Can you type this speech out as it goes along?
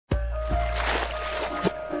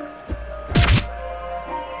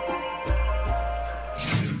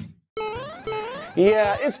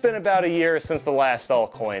Yeah, it's been about a year since the last All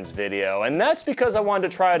Coins video, and that's because I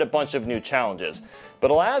wanted to try out a bunch of new challenges.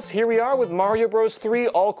 But alas, here we are with Mario Bros. 3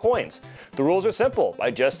 All Coins. The rules are simple,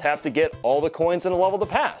 I just have to get all the coins in a level to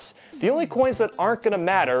pass. The only coins that aren't going to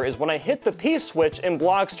matter is when I hit the P switch and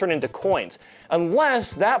blocks turn into coins,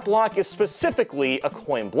 unless that block is specifically a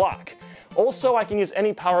coin block. Also, I can use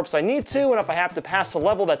any power-ups I need to, and if I have to pass a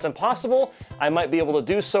level that's impossible, I might be able to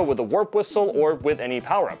do so with a warp whistle or with any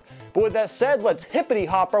power-up. But with that said, let's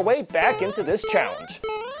hippity-hop our way back into this challenge.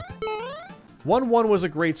 1-1 was a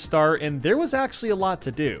great start, and there was actually a lot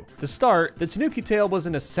to do. To start, the Tanuki tail was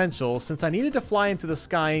an essential since I needed to fly into the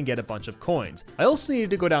sky and get a bunch of coins. I also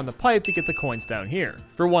needed to go down the pipe to get the coins down here.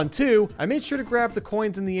 For 1-2, I made sure to grab the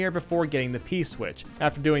coins in the air before getting the P-switch.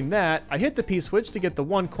 After doing that, I hit the P-switch to get the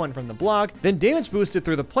 1 coin from the block, then damage boosted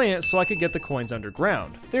through the plant so I could get the coins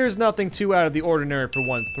underground. There's nothing too out of the ordinary for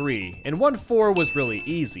 1-3, and 1-4 was really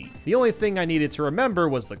easy. The only thing I needed to remember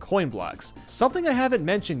was the coin blocks. Something I haven't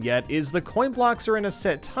mentioned yet is the coin blocks are in a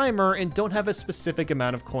set timer and don't have a specific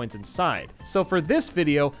amount of coins inside. So for this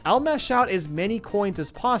video, I'll mash out as many coins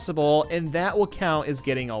as possible, and that will count as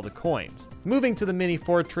getting all the coins. Moving to the mini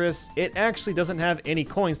fortress, it actually doesn't have any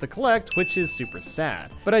coins to collect, which is super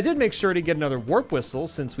sad. But I did make sure to get another warp whistle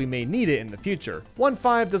since we may need it in the future.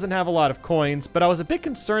 1-5 doesn't have a lot of coins, but I was a bit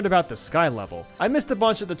concerned about the sky level. I missed a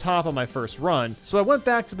bunch at the top on my first run, so I went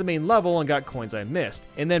back to the main level and got coins I missed,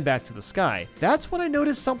 and then back to the sky. That's when I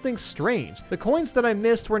noticed something strange. The coins that I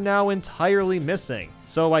missed were now entirely missing.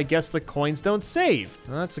 So I guess the coins don't save.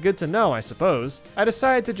 Well, that's good to know, I suppose. I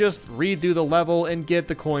decided to just redo the level and get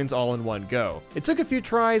the coins all in one go. It took a few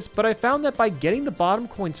tries, but I found that by getting the bottom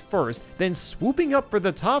coins first, then swooping up for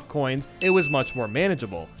the top coins, it was much more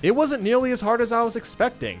manageable. It wasn't nearly as hard as I was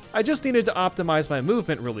expecting. I just needed to optimize my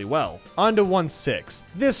movement really well. On to 1-6.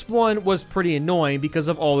 This one was pretty annoying because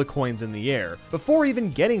of all the coins in the air. Before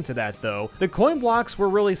even getting to that though, the coin blocks were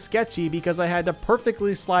really sketchy because I had to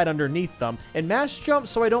perfectly slide underneath them and mash jump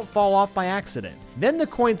so I don't fall off by accident. Then the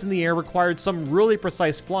coins in the air required some really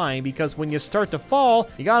precise flying because when you start to fall,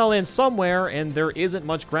 you gotta land somewhere and there isn't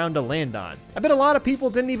much ground to land on. I bet a lot of people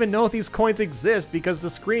didn't even know these coins exist because the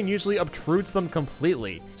screen usually obtrudes them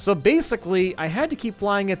completely. So basically, I had to keep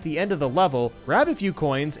flying at the end of the level, grab a few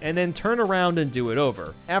coins, and then turn around and do it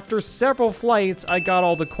over. After several flights, I got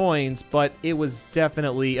all the coins, but it was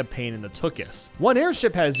definitely a pain in the tuchus. One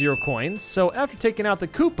airship has 0 coins, so after taking out the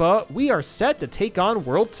Koopa, we are set to take on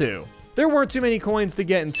World 2. There weren't too many coins to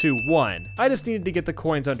get in 2-1. I just needed to get the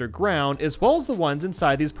coins underground as well as the ones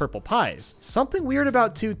inside these purple pies. Something weird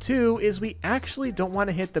about 2-2 is we actually don't want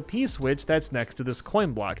to hit the P-switch that's next to this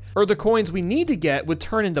coin block, or the coins we need to get would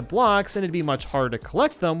turn into blocks and it'd be much harder to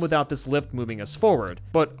collect them without this lift moving us forward.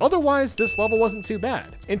 But otherwise, this level wasn't too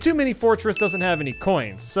bad. And Too Many Fortress doesn't have any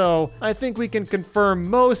coins, so I think we can confirm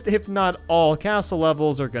most, if not all, castle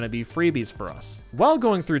levels are going to be freebies for us. While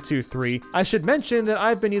going through 2-3, I should mention that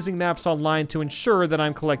I've been using maps online to ensure that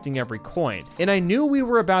I'm collecting every coin, and I knew we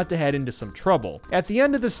were about to head into some trouble. At the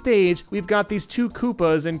end of the stage, we've got these 2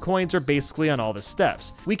 Koopas and coins are basically on all the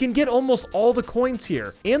steps. We can get almost all the coins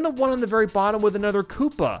here, and the one on the very bottom with another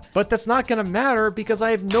Koopa, but that's not gonna matter because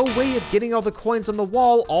I have no way of getting all the coins on the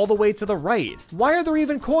wall all the way to the right. Why are there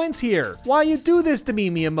even coins here? Why you do this to me,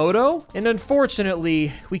 Miyamoto? And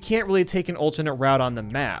unfortunately, we can't really take an alternate route on the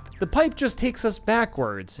map. The pipe just takes us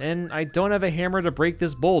backwards, and I don't have a hammer to break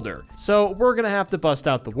this boulder. So we're gonna have to bust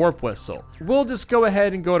out the warp whistle. We'll just go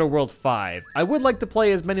ahead and go to World 5. I would like to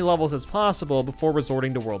play as many levels as possible before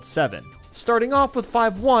resorting to World 7. Starting off with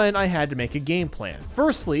 5-1, I had to make a game plan.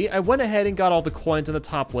 Firstly, I went ahead and got all the coins on the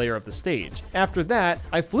top layer of the stage. After that,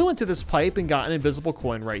 I flew into this pipe and got an invisible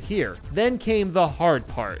coin right here. Then came the hard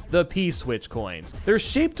part, the P-switch coins. They're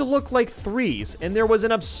shaped to look like 3s, and there was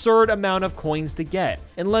an absurd amount of coins to get.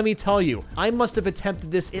 And let me tell you, I must have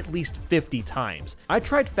attempted this at least 50 times. I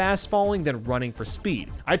tried fast falling, then running for speed.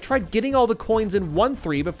 I tried getting all the coins in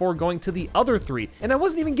 1-3 before going to the other 3, and I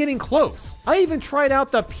wasn't even getting close. I even tried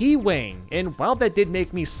out the P-wing. And while that did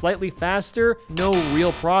make me slightly faster, no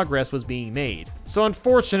real progress was being made. So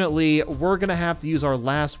unfortunately, we're gonna have to use our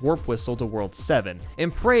last warp whistle to World 7,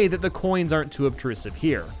 and pray that the coins aren't too obtrusive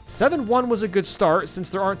here. 7-1 was a good start since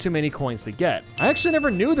there aren't too many coins to get. I actually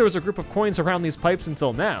never knew there was a group of coins around these pipes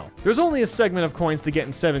until now. There's only a segment of coins to get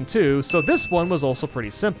in 7-2, so this one was also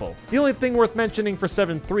pretty simple. The only thing worth mentioning for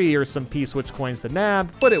 7-3 are some P-switch coins to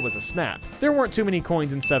nab, but it was a snap. There weren't too many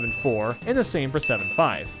coins in 7-4, and the same for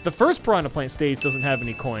 7-5. The first Piranha Plant stage doesn't have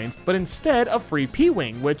any coins, but instead a free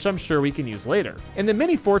P-wing, which I'm sure we can use later. And the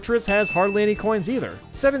mini fortress has hardly any coins either.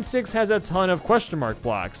 7-6 has a ton of question mark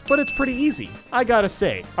blocks, but it's pretty easy. I gotta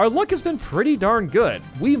say, our luck has been pretty darn good.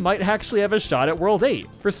 We might actually have a shot at World 8.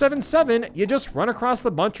 For 7-7, you just run across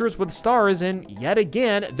the bunchers with stars and yet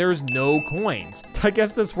again, there's no coins. I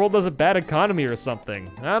guess this world has a bad economy or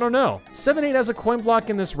something. I don't know. 7-8 has a coin block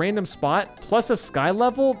in this random spot, plus a sky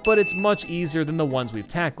level, but it's much easier than the ones we've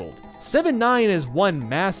tackled. 7-9 is one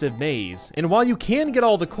massive maze, and while you can get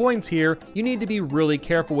all the coins here, you need to be really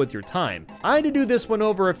careful with your time. I had to do this one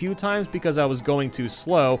over a few times because I was going too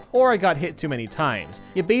slow, or I got hit too many times.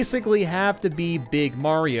 You basically have to be Big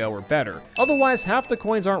Mario or better, otherwise half the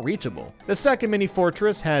coins aren't reachable. The second mini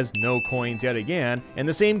fortress has no coins yet again, and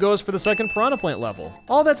the same goes for the second Piranha Plant level.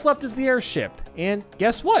 All that's left is the airship, and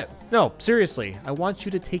guess what? No, seriously, I want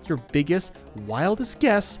you to take your biggest, wildest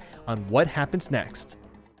guess on what happens next.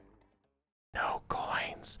 No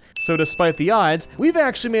coins. So despite the odds, we've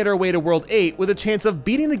actually made our way to World 8 with a chance of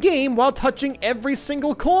beating the game while touching every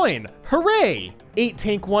single coin. Hooray! 8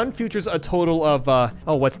 Tank 1 features a total of,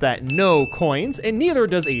 no coins, and neither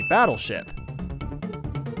does 8 Battleship.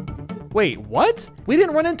 Wait, what? We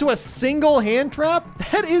didn't run into a single hand trap?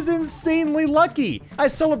 That is insanely lucky. I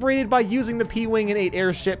celebrated by using the P-Wing and 8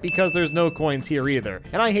 Airship because there's no coins here either,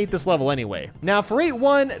 and I hate this level anyway. Now for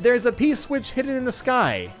 8-1, there's a P-switch hidden in the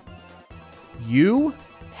sky. You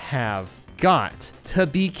have got to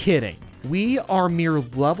be kidding. We are mere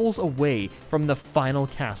levels away from the final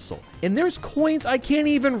castle, and there's coins I can't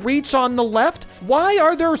even reach on the left? Why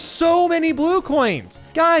are there so many blue coins?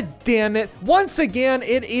 God damn it. Once again,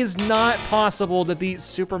 it is not possible to beat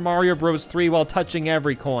Super Mario Bros. 3 while touching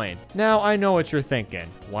every coin. Now, I know what you're thinking.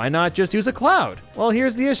 Why not just use a cloud? Well,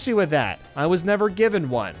 here's the issue with that. I was never given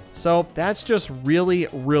one. So that's just really,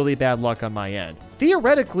 really bad luck on my end.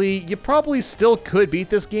 Theoretically, you probably still could beat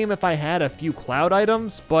this game if I had a few cloud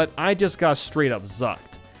items, but I just got straight up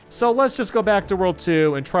zucked. So let's just go back to World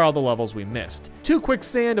 2 and try all the levels we missed. 2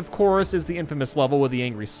 Quicksand, of course, is the infamous level with the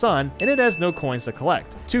angry sun, and it has no coins to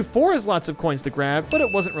collect. 2-4 has lots of coins to grab, but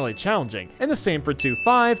it wasn't really challenging. And the same for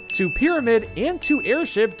 2-5, 2 Pyramid, and 2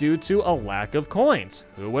 Airship due to a lack of coins.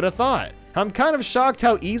 Who would have thought? I'm kind of shocked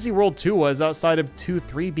how easy World 2 was outside of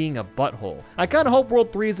 2-3 being a butthole. I kind of hope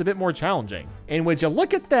World 3 is a bit more challenging. And would you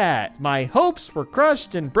look at that? My hopes were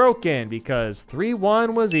crushed and broken because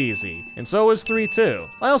 3-1 was easy. And so was 3-2.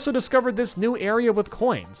 I also discovered this new area with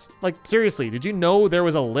coins. Like, seriously, did you know there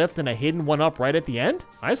was a lift and a hidden one up right at the end?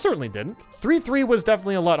 I certainly didn't. 3-3 was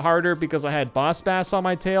definitely a lot harder because I had Boss Bass on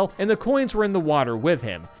my tail and the coins were in the water with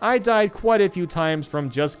him. I died quite a few times from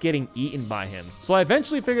just getting eaten by him. So I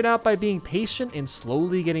eventually figured out by being patient and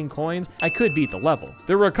slowly getting coins, I could beat the level.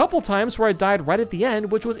 There were a couple times where I died right at the end,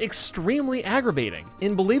 which was extremely aggravating.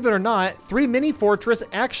 And believe it or not, 3 Mini Fortress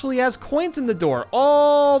actually has coins in the door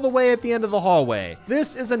all the way at the end of the hallway.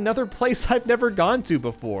 This is another place I've never gone to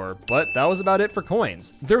before, but that was about it for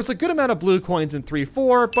coins. There was a good amount of blue coins in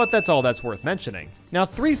 3-4, but that's all that's worth mentioning. Now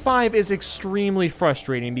 3-5 is extremely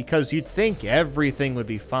frustrating because you'd think everything would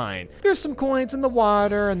be fine. There's some coins in the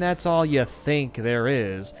water and that's all you think there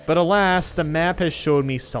is. But alas, the map has showed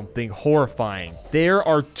me something horrifying. There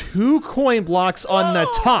are 2 coin blocks on the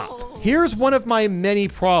top. Here's one of my many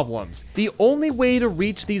problems. The only way to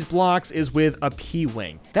reach these blocks is with a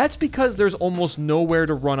P-Wing. That's because there's almost nowhere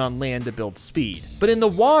to run on land to build speed. But in the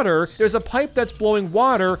water, there's a pipe that's blowing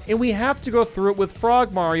water and we have to go through it with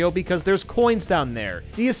Frog Mario because there's coins down there.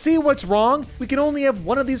 Do you see what's wrong? We can only have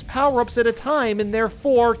one of these power-ups at a time and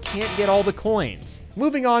therefore can't get all the coins.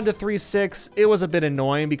 Moving on to 3-6, it was a bit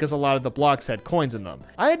annoying because a lot of the blocks had coins in them.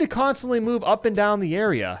 I had to constantly move up and down the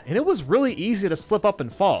area, and it was really easy to slip up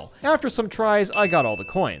and fall. After some tries, I got all the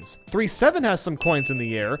coins. 3-7 has some coins in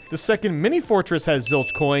the air, the second mini fortress has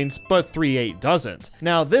zilch coins, but 3-8 doesn't.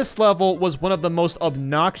 Now this level was one of the most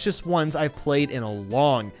obnoxious ones I've played in a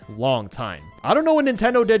long, long time. I don't know what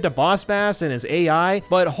Nintendo did to Boss Bass and his AI,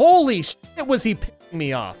 but holy shit was he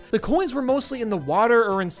me off. The coins were mostly in the water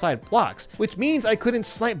or inside blocks, which means I couldn't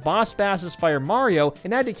snipe Boss Bass's Fire Mario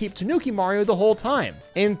and had to keep Tanuki Mario the whole time.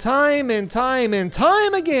 And time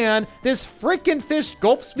again, this freaking fish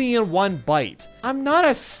gulps me in one bite. I'm not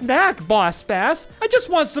a snack, Boss Bass. I just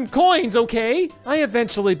want some coins, okay? I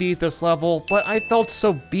eventually beat this level, but I felt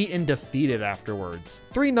so beat and defeated afterwards.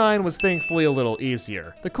 3-9 was thankfully a little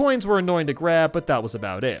easier. The coins were annoying to grab, but that was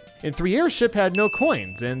about it. And 3 Airship had no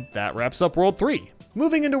coins, and that wraps up World 3.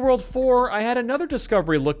 Moving into World 4, I had another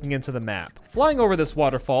discovery looking into the map. Flying over this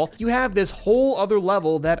waterfall, you have this whole other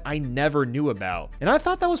level that I never knew about. And I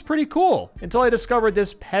thought that was pretty cool, until I discovered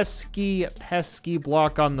this pesky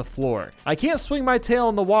block on the floor. I can't swing my tail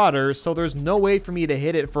in the water, so there's no way for me to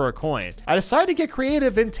hit it for a coin. I decided to get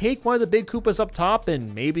creative and take one of the big Koopas up top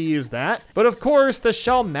and maybe use that. But of course, the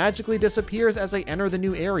shell magically disappears as I enter the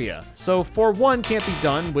new area. So 4-1 can't be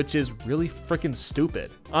done, which is really freaking stupid.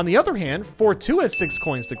 On the other hand, 4-2 has 6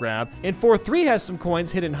 coins to grab, and 4-3 has some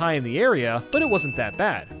coins hidden high in the area, but it wasn't that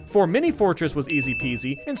bad. 4 Mini Fortress was easy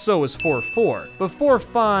peasy, and so was 4-4. But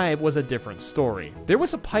 4-5 was a different story. There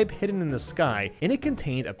was a pipe hidden in the sky, and it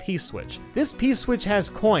contained a P-switch. This P-switch has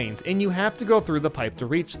coins, and you have to go through the pipe to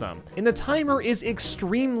reach them. And the timer is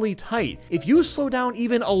extremely tight. If you slow down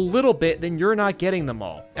even a little bit, then you're not getting them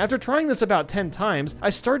all. After trying this about 10 times, I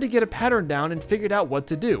started to get a pattern down and figured out what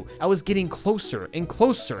to do. I was getting closer and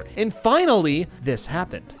closer. And finally, this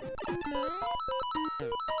happened.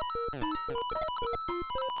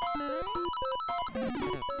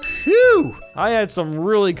 Phew! I had some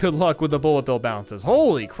really good luck with the bullet bill bounces.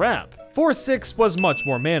 Holy crap! 4-6 was much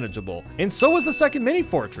more manageable, and so was the second mini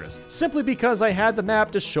fortress, simply because I had the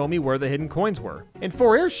map to show me where the hidden coins were. And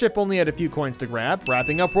 4 Airship only had a few coins to grab,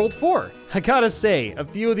 wrapping up World 4. I gotta say, a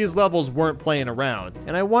few of these levels weren't playing around,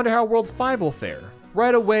 and I wonder how World 5 will fare.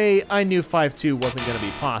 Right away, I knew 5-2 wasn't going to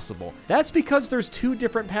be possible. That's because there's 2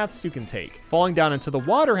 different paths you can take. Falling down into the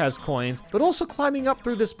water has coins, but also climbing up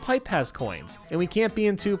through this pipe has coins. And we can't be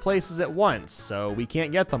in 2 places at once, so we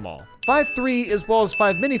can't get them all. 5-3 as well as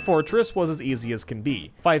 5 Mini Fortress was as easy as can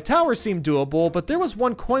be. 5 Towers seemed doable, but there was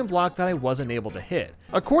one coin block that I wasn't able to hit.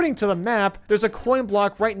 According to the map, there's a coin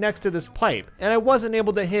block right next to this pipe, and I wasn't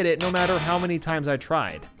able to hit it no matter how many times I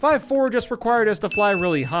tried. 5-4 just required us to fly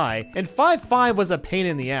really high, and 5-5 was a pain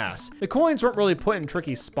in the ass. The coins weren't really put in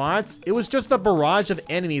tricky spots, it was just a barrage of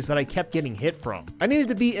enemies that I kept getting hit from. I needed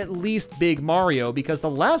to be at least Big Mario because the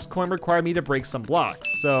last coin required me to break some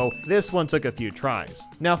blocks, so this one took a few tries.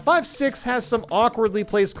 Now 5-6 has some awkwardly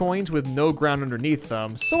placed coins with no ground underneath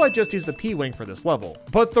them, so I just used the P-Wing for this level.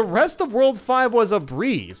 But the rest of World 5 was a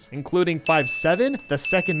breeze, including 5-7, the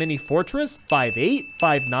second Mini Fortress, 5-8,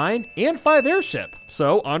 5-9, and 5 Airship.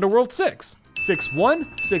 So on to World 6. 6-1,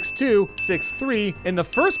 6-2, 6-3, and the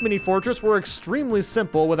first mini fortress were extremely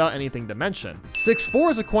simple without anything to mention.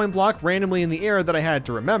 6-4 is a coin block randomly in the air that I had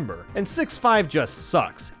to remember, and 6-5 just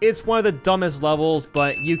sucks. It's one of the dumbest levels,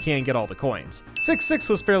 but you can get all the coins. 6-6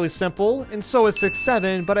 was fairly simple, and so is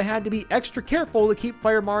 6-7, but I had to be extra careful to keep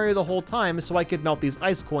Fire Mario the whole time so I could melt these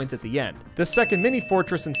ice coins at the end. The second mini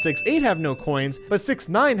fortress and 6-8 have no coins, but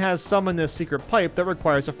 6-9 has some in this secret pipe that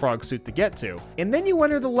requires a frog suit to get to. And then you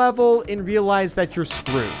enter the level and realize that you're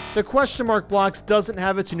screwed. The question mark blocks doesn't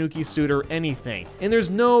have a Tanuki suit or anything, and there's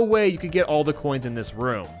no way you could get all the coins in this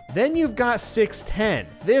room. Then you've got 6-10.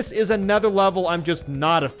 This is another level I'm just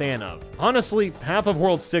not a fan of. Honestly, half of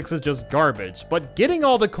World 6 is just garbage, but getting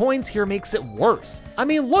all the coins here makes it worse. I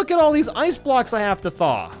mean, look at all these ice blocks I have to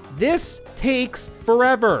thaw. This takes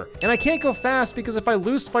forever, and I can't go fast because if I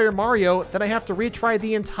lose Fire Mario, then I have to retry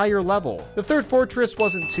the entire level. The third fortress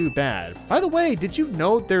wasn't too bad. By the way, did you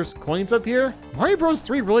know there's coins up here? Mario Bros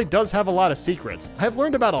 3 really does have a lot of secrets. I've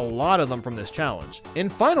learned about a lot of them from this challenge.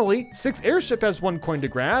 And finally, 6 Airship has 1 coin to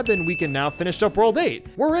grab, and we can now finish up World 8.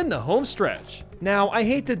 We're in the home stretch. Now, I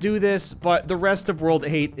hate to do this, but the rest of World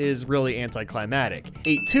 8 is really anticlimactic.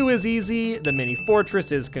 8-2 is easy, the mini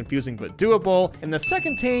fortress is confusing but doable, and the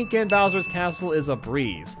second tank in Bowser's Castle is a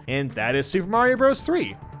breeze. And that is Super Mario Bros.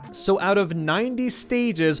 3. So out of 90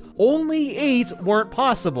 stages, only 8 weren't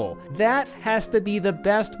possible. That has to be the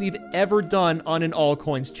best we've ever done on an all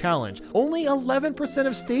coins challenge. Only 11%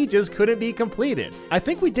 of stages couldn't be completed. I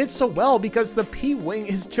think we did so well because the P-Wing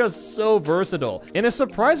is just so versatile, and a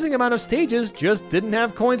surprising amount of stages just didn't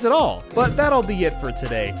have coins at all. But that'll be it for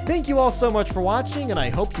today. Thank you all so much for watching, and I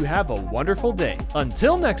hope you have a wonderful day.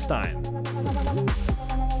 Until next time.